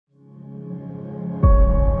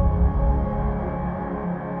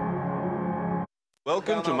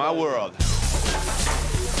Welcome to my world. 2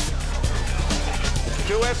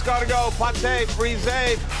 escargot, pâté,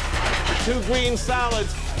 frisé, 2 green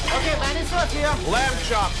salads. Okay, man, it's up here. Lamb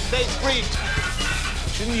chops, steak frites.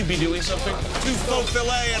 Shouldn't you be doing something? 2 smoked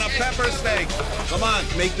filet and a pepper steak. Come on,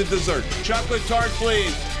 make the dessert. Chocolate tart,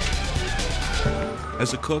 please.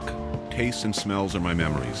 As a cook, tastes and smells are my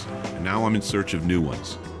memories, and now I'm in search of new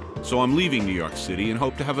ones. So I'm leaving New York City and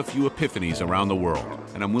hope to have a few epiphanies around the world,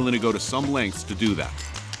 and I'm willing to go to some lengths to do that.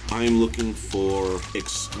 I'm looking for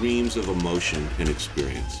extremes of emotion and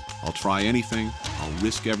experience. I'll try anything, I'll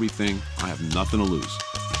risk everything, I have nothing to lose.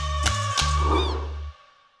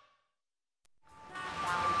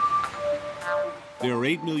 There are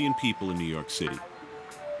 8 million people in New York City.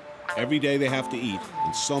 Every day they have to eat,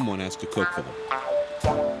 and someone has to cook for them.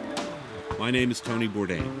 My name is Tony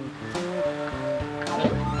Bourdain.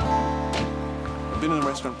 I've been in the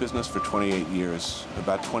restaurant business for 28 years.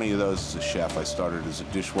 About 20 of those as a chef. I started as a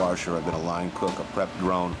dishwasher, I've been a line cook, a prep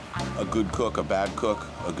drone, a good cook, a bad cook,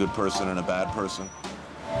 a good person and a bad person.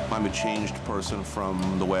 I'm a changed person from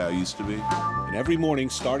the way I used to be. And every morning,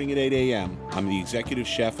 starting at 8 a.m., I'm the executive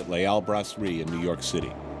chef at Les Halles Brasserie in New York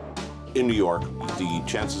City. In New York, the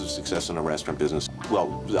chances of success in a restaurant business,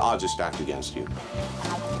 well, the odds are stacked against you.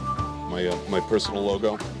 My personal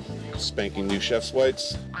logo, spanking new chef's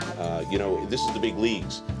whites. You know, this is the big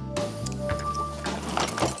leagues.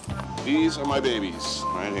 These are my babies,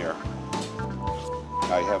 right here.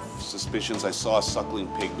 I have suspicions I saw a suckling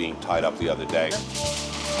pig being tied up the other day.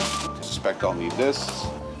 I suspect I'll need this.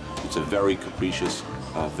 It's a very capricious,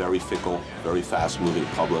 very fickle, very fast-moving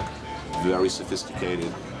public, very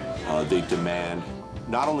sophisticated. They demand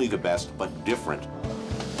not only the best, but different.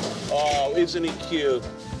 Oh, isn't he cute?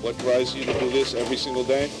 What drives you to do this every single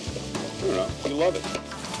day? I don't know, you love it.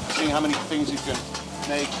 Seeing how many things you can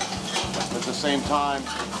make at the same time.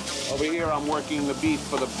 Over here, I'm working the beef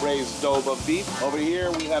for the braised dough of beef. Over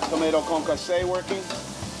here, we have tomato concassé working.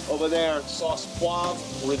 Over there, sauce poivre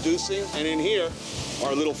reducing. And in here,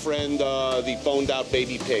 our little friend, the boned-out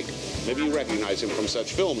baby pig. Maybe you recognize him from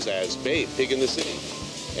such films as Babe, Pig in the City,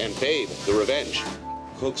 and Babe, The Revenge.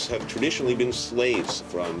 Cooks have traditionally been slaves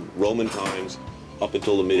from Roman times up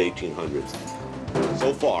until the mid-1800s.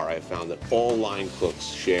 So far, I have found that all line cooks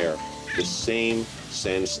share the same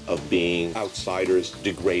sense of being outsiders,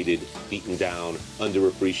 degraded, beaten down,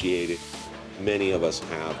 underappreciated. Many of us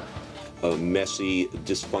have messy,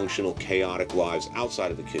 dysfunctional, chaotic lives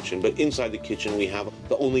outside of the kitchen, but inside the kitchen we have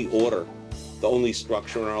the only order, the only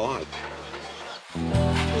structure in our life.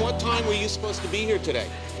 What time were you supposed to be here today?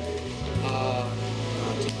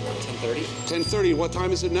 10:30. 10:30. What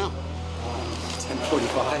time is it now?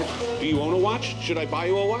 10:45. Do you own a watch? Should I buy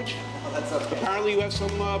you a watch? Oh, that's okay. Apparently you have some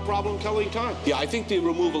problem telling time. Yeah, I think the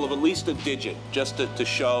removal of at least a digit, just to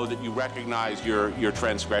show that you recognize your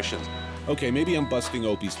transgressions. Okay, maybe I'm busting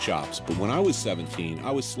Opie's chops, but when I was 17, I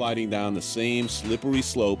was sliding down the same slippery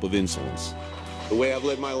slope of insolence. The way I've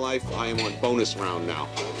lived my life, I am on bonus round now.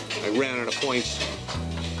 I ran out of points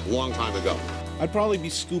a long time ago. I'd probably be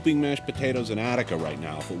scooping mashed potatoes in Attica right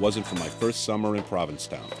now if it wasn't for my first summer in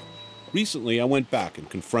Provincetown. Recently, I went back and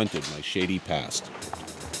confronted my shady past.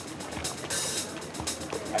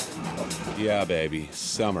 Yeah, baby,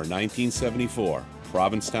 summer 1974,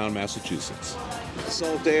 Provincetown, Massachusetts.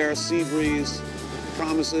 Salt air, sea breeze,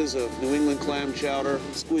 promises of New England clam chowder,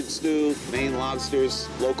 squid stew, Maine lobsters,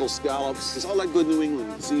 local scallops. It's all that good New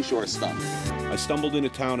England seashore stuff. I stumbled into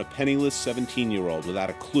town a penniless 17-year-old without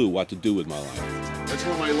a clue what to do with my life. That's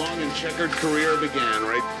where my long and checkered career began,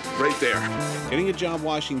 right there. Getting a job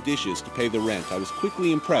washing dishes to pay the rent, I was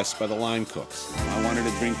quickly impressed by the line cooks. I wanted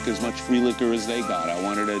to drink as much free liquor as they got. I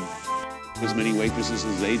wanted to as many waitresses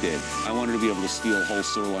as they did. I wanted to be able to steal whole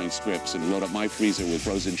sirloin strips and load up my freezer with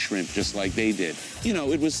frozen shrimp just like they did. You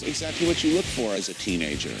know, it was exactly what you look for as a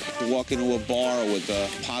teenager. To walk into a bar with a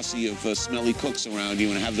posse of smelly cooks around you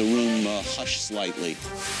and have the room hush slightly.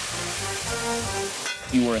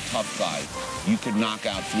 You were a tough guy. You could knock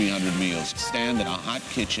out 300 meals, stand in a hot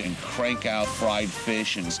kitchen, crank out fried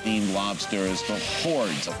fish and steamed lobsters for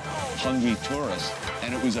hordes of hungry tourists,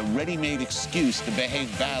 and it was a ready-made excuse to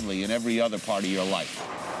behave badly in every other part of your life.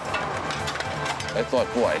 I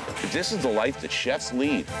thought, boy, if this is the life that chefs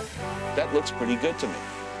lead, that looks pretty good to me.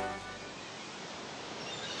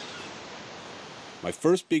 My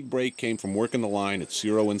first big break came from working the line at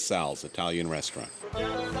Ciro and Sal's Italian restaurant.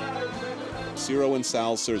 Ciro and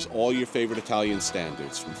Sal serves all your favorite Italian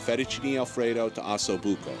standards, from fettuccine alfredo to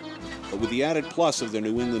ossobuco. But with the added plus of their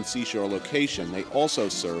New England seashore location, they also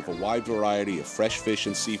serve a wide variety of fresh fish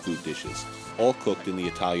and seafood dishes, all cooked in the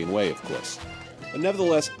Italian way, of course. But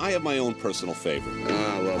nevertheless, I have my own personal favorite.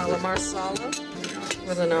 Marsala.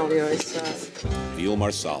 with an olio sauce. Veal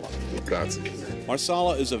marsala. Grazie.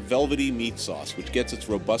 Marsala is a velvety meat sauce which gets its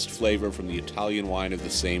robust flavor from the Italian wine of the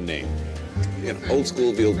same name. You know, old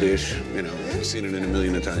school veal dish, you know, I've seen it in a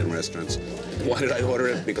million Italian restaurants. Why did I order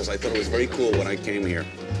it? Because I thought it was very cool when I came here.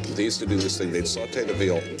 They used to do this thing, they'd saute the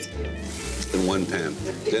veal in one pan.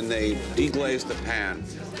 Then they deglaze the pan.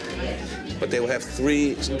 But they would have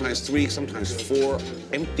sometimes four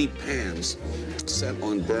empty pans set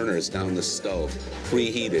on burners down the stove,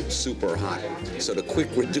 preheated, super hot. So to quick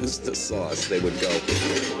reduce the sauce, they would go. And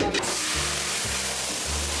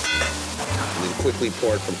then quickly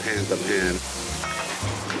pour it from pan to pan,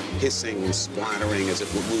 hissing and splattering as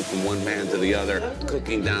it would move from one pan to the other,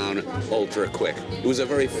 cooking down ultra quick. It was a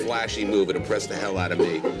very flashy move. It impressed the hell out of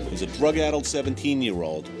me. As a drug-addled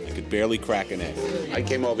 17-year-old, I could barely crack an egg. I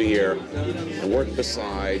came over here and worked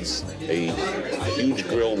besides a huge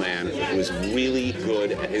grill man who was really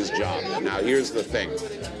good at his job. Now, here's the thing.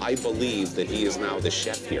 I believe that he is now the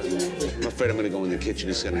chef here. I'm afraid I'm going to go in the kitchen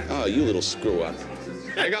and say, oh, you little screw-up.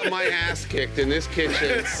 I got my ass kicked in this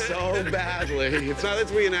kitchen so badly. So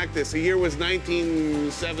let's reenact this. The year was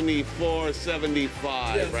 1974,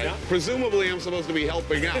 75, yes, right? Yeah. Presumably, I'm supposed to be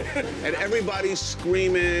helping out. And everybody's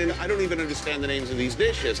screaming. I don't even understand the names of these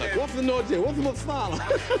dishes. Like, what's the note? What's the marsala?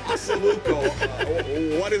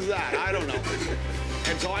 What is that? I don't know.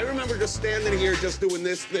 And so I remember just standing here, just doing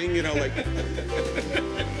this thing, you know, like...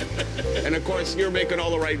 And of course, you're making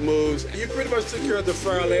all the right moves. You pretty much took care of the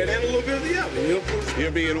fryer layer and a little bit of the oven.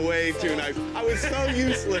 You're being way too nice. I was so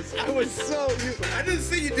useless. I was so useless. I didn't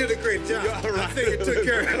say you did a great job. Right. I think you took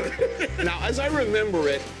care of it. Now, as I remember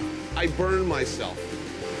it, I burned myself,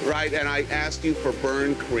 right? And I asked you for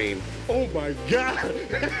burn cream. Oh, my God.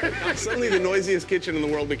 Suddenly, the noisiest kitchen in the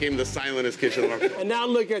world became the silentest kitchen in the world. And now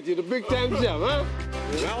look at you, the big-time chef, huh?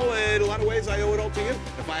 Well, in a lot of ways, I owe it all to you.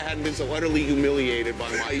 If I hadn't been so utterly humiliated by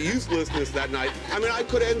my uselessness that night, I mean, I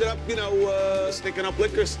could have ended up, you know, sticking up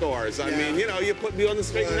liquor stores. I mean, you know, you put me on the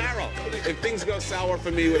straight and narrow. If things go sour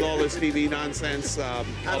for me with all this TV nonsense,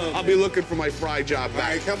 I'll be looking for my fry job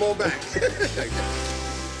back. All right, come on back.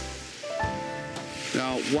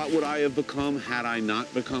 Now, what would I have become had I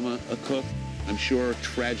not become a cook? I'm sure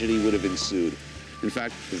tragedy would have ensued. In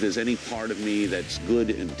fact, if there's any part of me that's good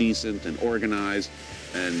and decent and organized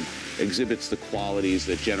and exhibits the qualities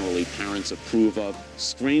that generally parents approve of,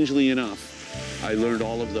 strangely enough, I learned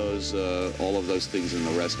all of those things in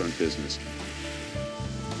the restaurant business.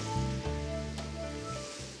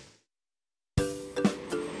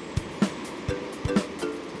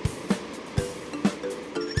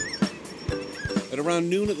 At around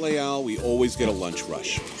noon at Leal, we always get a lunch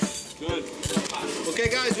rush. Good. Okay,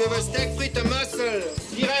 guys, we have a steak frites, a mussel,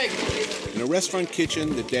 direct. In a restaurant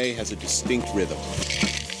kitchen, the day has a distinct rhythm.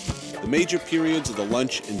 The major periods are the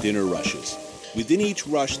lunch and dinner rushes. Within each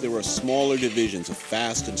rush, there are smaller divisions of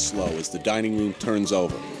fast and slow as the dining room turns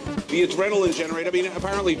over. The adrenaline generator, I mean,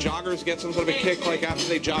 apparently joggers get some sort of a kick, like after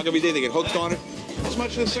they jog every day, they get hooked on it. It's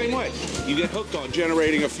much the same way. You get hooked on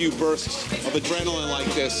generating a few bursts of adrenaline like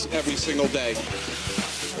this every single day.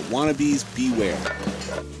 But wannabes, beware.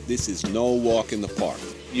 This is no walk in the park.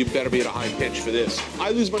 You better be at a high pitch for this.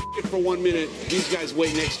 I lose my shit for 1 minute. These guys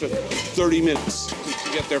wait an extra 30 minutes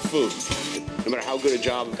to get their food. No matter how good a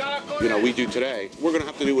job, you know, we do today, we're going to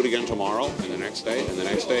have to do it again tomorrow, and the next day, and the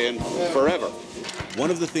next day, and forever.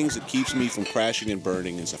 One of the things that keeps me from crashing and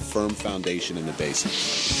burning is a firm foundation in the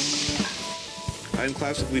basics. I'm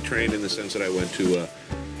classically trained in the sense that I went to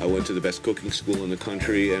the best cooking school in the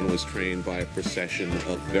country and was trained by a procession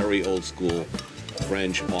of very old school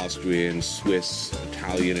French, Austrian, Swiss,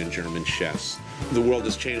 Italian, and German chefs. The world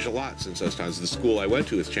has changed a lot since those times. The school I went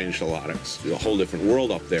to has changed a lot. It's a whole different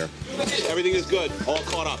world up there. Everything is good, all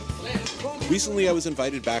caught up. Recently, I was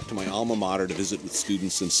invited back to my alma mater to visit with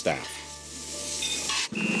students and staff.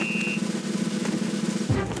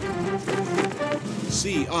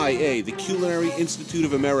 CIA, the Culinary Institute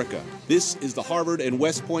of America. This is the Harvard and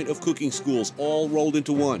West Point of cooking schools, all rolled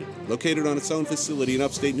into one. Located on its own facility in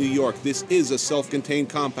upstate New York, this is a self-contained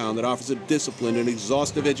compound that offers a disciplined and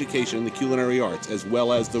exhaustive education in the culinary arts, as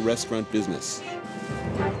well as the restaurant business.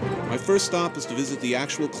 My first stop is to visit the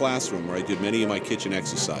actual classroom where I did many of my kitchen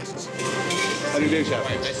exercises. How do you do, Chef?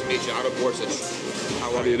 Nice to meet you. Out of Gorsuch. How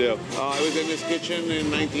do you do? I was in this kitchen in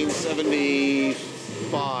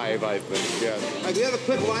 1975, I think, yeah. Do we have a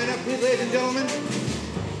quick lineup, please, ladies and gentlemen?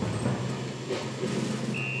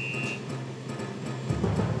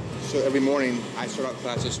 So every morning, I start out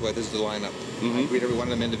class this way. This is the lineup. I greet every one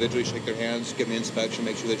of them individually, shake their hands, give them an inspection,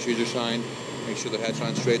 make sure their shoes are shined, make sure their hats are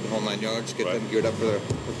on straight, the whole 9 yards, get them geared up for their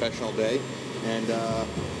professional day. And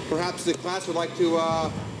perhaps the class would like to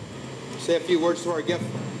say a few words to our guest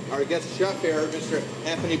chef here, Mr.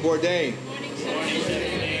 Anthony Bourdain.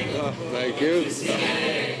 Thank you.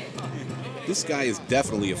 This guy is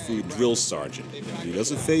definitely a food drill sergeant. He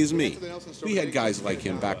doesn't faze me. We had guys like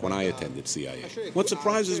him back when I attended CIA. What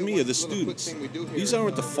surprises me are the students. These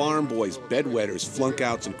aren't the farm boys, bedwetters,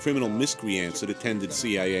 flunkouts, and criminal miscreants that attended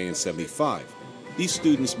CIA in '75. These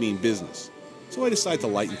students mean business. So I decided to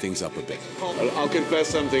lighten things up a bit. I'll confess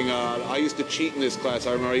something. I used to cheat in this class.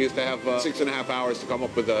 I remember I used to have 6.5 hours to come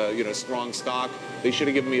up with a strong stock. They should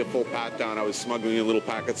have given me a full pat down. I was smuggling in little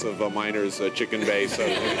packets of Miner's chicken base. So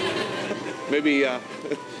maybe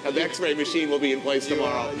the X-ray machine will be in place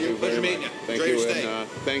tomorrow. Pleasure meeting you. Thank you, and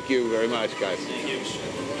thank you very much, guys.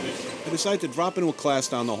 I decided to drop into a class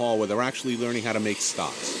down the hall where they're actually learning how to make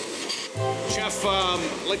stocks. Chef,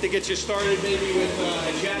 I'd like to get you started maybe with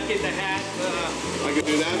a jacket and a hat. I could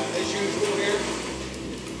do that. As usual here.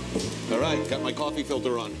 All right, got my coffee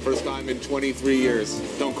filter on. First time in 23 years.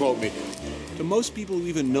 Don't quote me. To most people who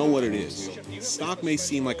even know what it is, stock may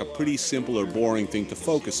seem like a pretty simple or boring thing to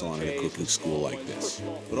focus on in a cooking school like this.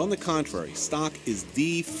 But on the contrary, stock is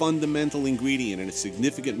the fundamental ingredient in a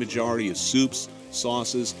significant majority of soups,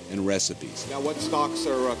 sauces, and recipes. Now, what stocks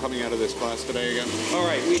are coming out of this class today again? All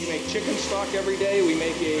right, we make chicken stock every day. We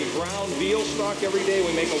make a brown veal stock every day.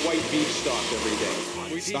 We make a white beef stock every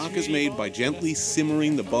day. Stock is made by gently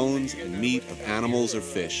simmering the bones and meat of animals or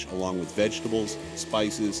fish, along with vegetables,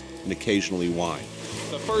 spices, and occasionally wine.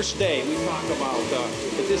 The first day we talk about that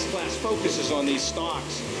this class focuses on these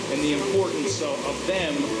stocks and the importance of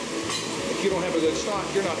them. If you don't have a good stock,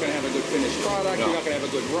 you're not going to have a good finished product. No. You're not going to have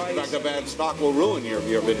a good rice. In fact, a bad stock will ruin your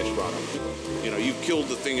finished product. You know, you've killed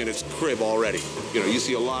the thing in its crib already. You know, you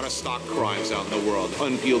see a lot of stock crimes out in the world.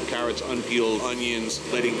 Unpeeled carrots, unpeeled onions,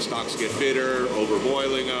 letting stocks get bitter,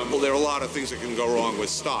 overboiling them. Well, there are a lot of things that can go wrong with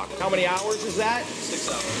stock. How many hours is that? 6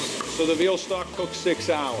 hours. So the veal stock cooks 6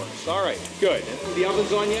 hours. All right, good. The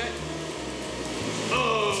oven's on yet?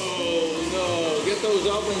 Oh, no. Get those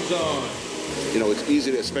ovens on. You know, it's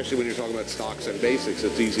easy to, especially when you're talking about stocks and basics,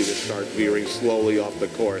 it's easy to start veering slowly off the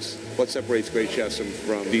course. What separates great chefs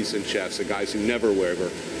from decent chefs? The guys who never waver,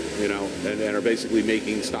 you know, and are basically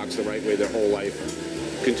making stocks the right way their whole life,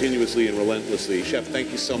 continuously and relentlessly. Chef,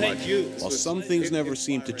 thank you so much. Thank you. While some things never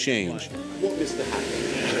seem to change, What is to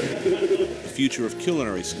happen? the future of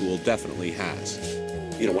culinary school definitely has.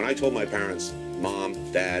 You know, when I told my parents, Mom,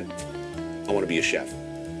 Dad, I want to be a chef.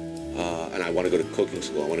 And I want to go to cooking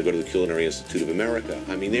school. I want to go to the Culinary Institute of America.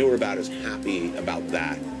 I mean, they were about as happy about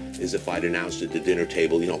that as if I'd announced at the dinner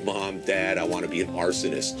table, you know, Mom, Dad, I want to be an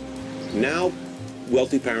arsonist. Now,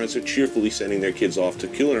 wealthy parents are cheerfully sending their kids off to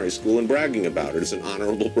culinary school and bragging about it as an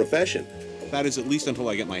honorable profession. That is, at least until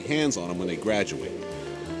I get my hands on them when they graduate.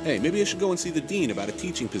 Hey, maybe I should go and see the dean about a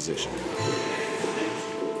teaching position.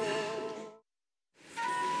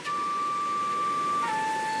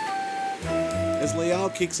 As Leal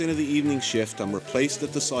kicks into the evening shift, I'm replaced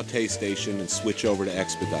at the sauté station and switch over to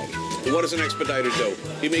expediting. What does an expediter do?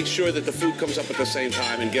 He makes sure that the food comes up at the same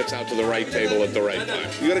time and gets out to the right table at the right time.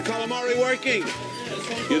 You got a calamari working?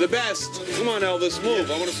 You're the best. Come on, Elvis, move.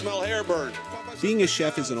 I want to smell hair burn. Being a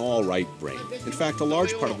chef is an all-right brain. In fact, a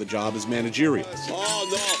large part of the job is managerial. Oh,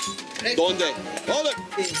 no. Donde? Hold it.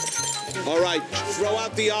 All right, throw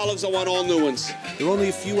out the olives. I want all new ones. There are only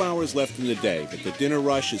a few hours left in the day, but the dinner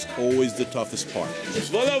rush is always the toughest part.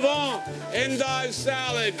 Vol au vent, endive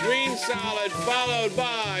salad, green salad, followed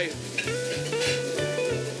by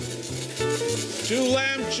 2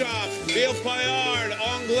 lamb chops, veal paillard,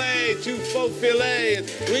 anglais, 2 faux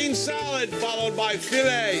filets, green salad, followed by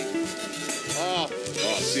filet. Oh,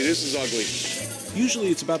 see, this is ugly. Usually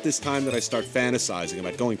it's about this time that I start fantasizing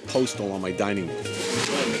about going postal on my dining room.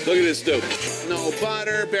 Look at this dude. No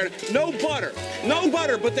butter, no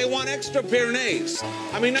butter, but they want extra béarnaise.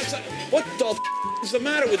 I mean, what the is the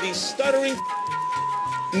matter with these stuttering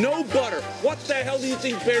no butter? What the hell do you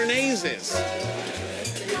think béarnaise is?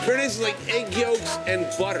 Béarnaise is like egg yolks and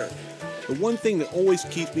butter. The one thing that always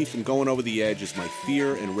keeps me from going over the edge is my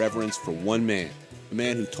fear and reverence for one man, the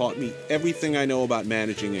man who taught me everything I know about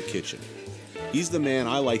managing a kitchen. He's the man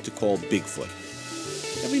I like to call Bigfoot.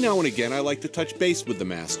 Every now and again, I like to touch base with the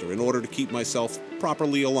master in order to keep myself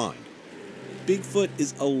properly aligned. Bigfoot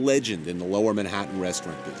is a legend in the lower Manhattan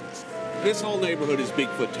restaurant business. This whole neighborhood is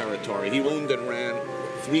Bigfoot territory. He owned and ran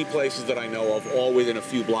 3 places that I know of, all within a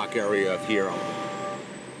few block area of here.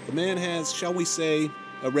 The man has, shall we say,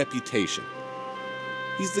 a reputation.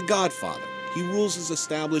 He's the Godfather. He rules his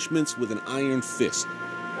establishments with an iron fist.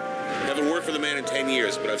 Haven't worked for the man in 10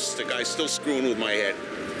 years, but the guy's still screwing with my head.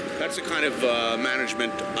 That's the kind of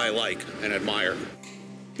management I like and admire.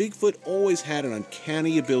 Bigfoot always had an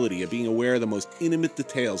uncanny ability of being aware of the most intimate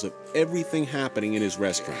details of everything happening in his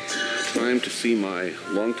restaurants. Time to see my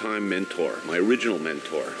longtime mentor, my original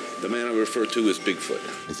mentor, the man I refer to as Bigfoot.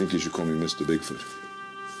 I think you should call me Mr. Bigfoot.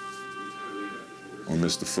 Or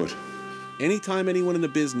Mr. Foot. Anytime anyone in the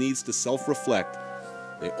biz needs to self-reflect,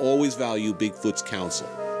 they always value Bigfoot's counsel.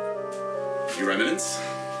 Your Eminence,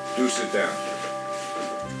 do sit down.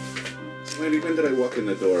 Lady, when did I walk in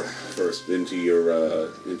the door first into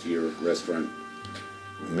your restaurant?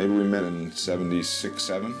 Maybe we met in 76,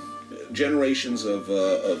 7? Generations of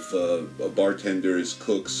bartenders,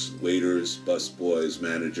 cooks, waiters, busboys,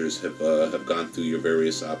 managers have gone through your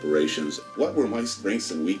various operations. What were my strengths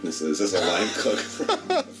and weaknesses as a line cook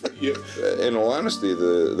for you? In all honesty,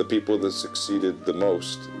 the people that succeeded the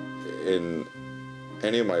most in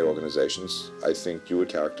any of my organizations, I think you would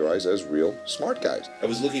characterize as real smart guys. I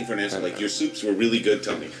was looking for an answer like, your soups were really good,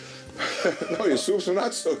 Tony. No, your soups were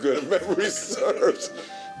not so good, if memory serves.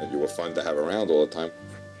 And you were fun to have around all the time.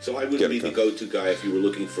 So I wouldn't be the go-to guy if you were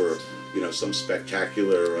looking for, some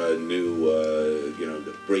spectacular new,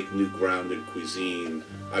 break new ground in cuisine.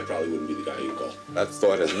 I probably wouldn't be the guy you'd call. That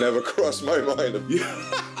thought has never crossed my mind.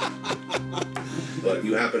 But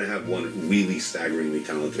you happen to have one really staggeringly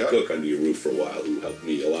talented cook under your roof for a while who helped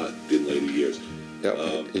me a lot in later years.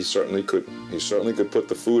 Yeah, he certainly could. He certainly could put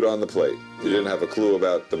the food on the plate. He didn't have a clue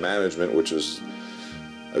about the management, which is,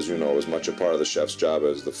 as you know, as much a part of the chef's job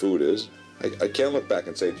as the food is. I can't look back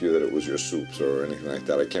and say to you that it was your soups or anything like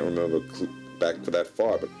that. I can't remember back for that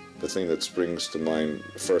far, but the thing that springs to mind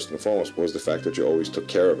first and foremost was the fact that you always took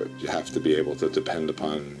care of it. You have to be able to depend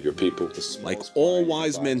upon your people. Like all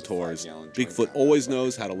wise mentors, Bigfoot always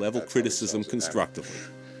knows how to level criticism constructively.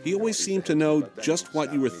 He always seemed to know just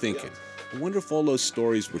what you were thinking. I wonder if all those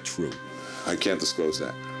stories were true. I can't disclose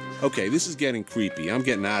that. Okay, this is getting creepy. I'm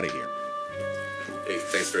getting out of here. Hey,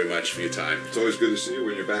 thanks very much for your time. It's always good to see you.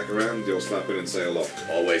 When you're back around, you'll stop in and say hello.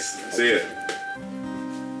 Always. See ya.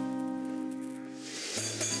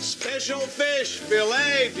 Special fish,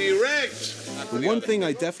 filet, direct. The one thing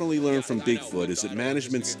I definitely learned from Bigfoot is that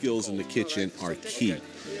management skills in the kitchen are key.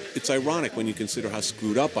 It's ironic when you consider how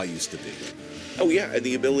screwed up I used to be. Oh yeah, and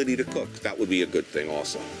the ability to cook. That would be a good thing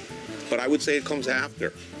also. But I would say it comes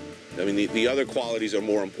after. I mean, the other qualities are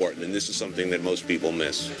more important, and this is something that most people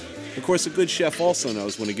miss. Of course, a good chef also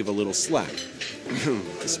knows when to give a little slack,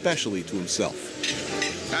 especially to himself.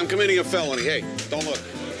 I'm committing a felony. Hey, don't look.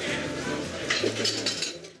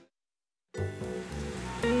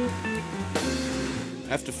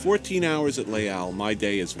 After 14 hours at Leal, my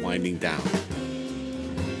day is winding down.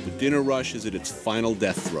 The dinner rush is at its final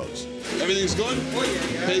death throes. Everything's good?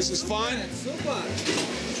 Pace is fine?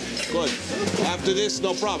 Good. After this,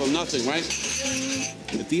 no problem, nothing, right?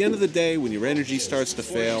 At the end of the day, when your energy starts to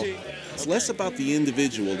fail, it's less about the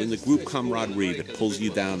individual than the group camaraderie that pulls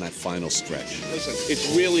you down that final stretch. Listen,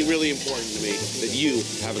 it's really, really important to me that you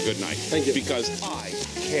have a good night. Thank you. Because I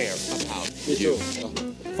care about you.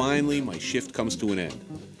 Finally, my shift comes to an end.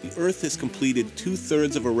 The Earth has completed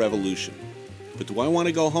 2/3 of a revolution. But do I want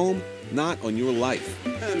to go home? Not on your life.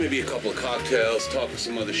 Maybe a couple of cocktails, talk with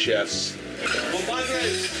some other chefs.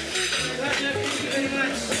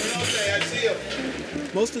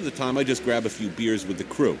 Most of the time, I just grab a few beers with the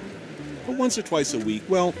crew. But once or twice a week,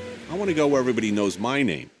 well, I want to go where everybody knows my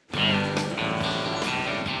name.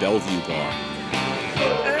 Bellevue Bar.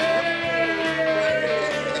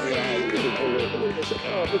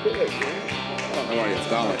 How are you?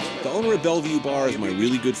 Dollar. The owner of Bellevue Bar is my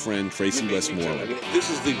really good friend, Tracy Westmoreland. This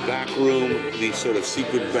is the back room, the sort of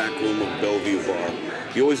secret back room of Bellevue Bar.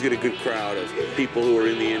 You always get a good crowd of people who are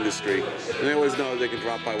in the industry, and they always know they can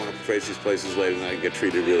drop by one of Tracy's places later tonight and get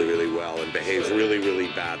treated really, really well and behaves really, really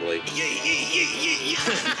badly.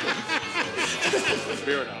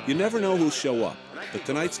 You never know who'll show up, but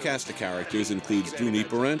tonight's cast of characters includes Drew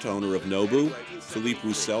Nieperent, owner of Nobu, Philippe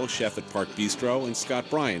Roussel, chef at Park Bistro, and Scott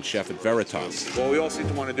Bryant, chef at Veritas. What we all seem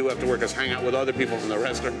to want to do after work is hang out with other people from the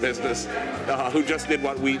restaurant business who just did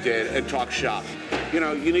what we did and talk shop. You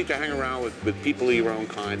know, you need to hang around with people of your own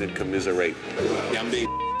kind and commiserate. Yeah, I'm being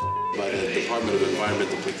by the Department of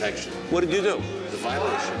Environmental Protection. What did you do? The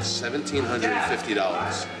violation,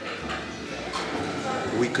 $1,750.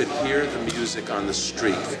 We could hear the music on the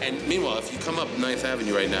street. And meanwhile, if you come up 9th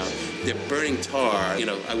Avenue right now, they're burning tar. You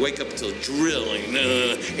know, I wake up till drilling,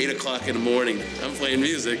 8 o'clock in the morning. I'm playing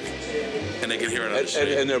music. And they can hear it on the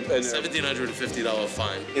street. And they're $1,750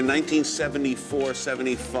 fine. In 1974,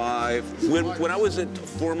 75, when I was at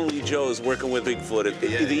formerly Joe's working with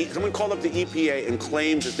Bigfoot, someone called up the EPA and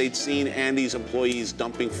claimed that they'd seen Andy's employees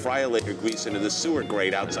dumping fryer liquor grease into the sewer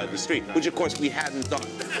grate outside the street, which of course we hadn't done.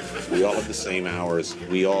 We all had the same hours.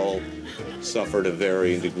 We all suffered to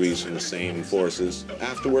varying degrees from the same forces.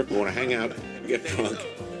 After work, we want to hang out, get drunk,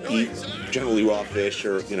 eat generally raw fish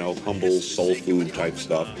or, you know, humble soul food type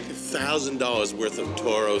stuff. $1,000 worth of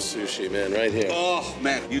Toro sushi, man, right here. Oh,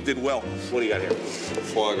 man, you did well. What do you got here?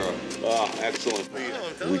 Foie gras. Oh, excellent.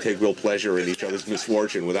 We take real pleasure in each other's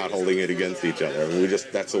misfortune without holding it against each other. I mean,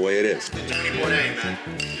 that's the way it is. Bourdain, man.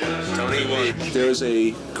 Tony B. There's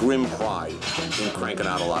a grim pride in cranking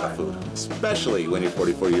out a lot of food, especially when you're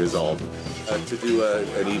 44 years old. To do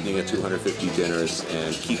an evening of 250 dinners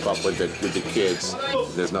and keep up with the kids,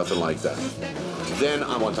 there's nothing like that. Then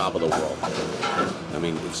I'm on top of the world. I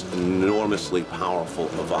mean, it's an enormously powerful,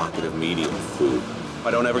 evocative medium of food.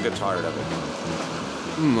 I don't ever get tired of it.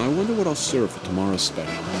 I wonder what I'll serve for tomorrow's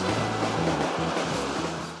special.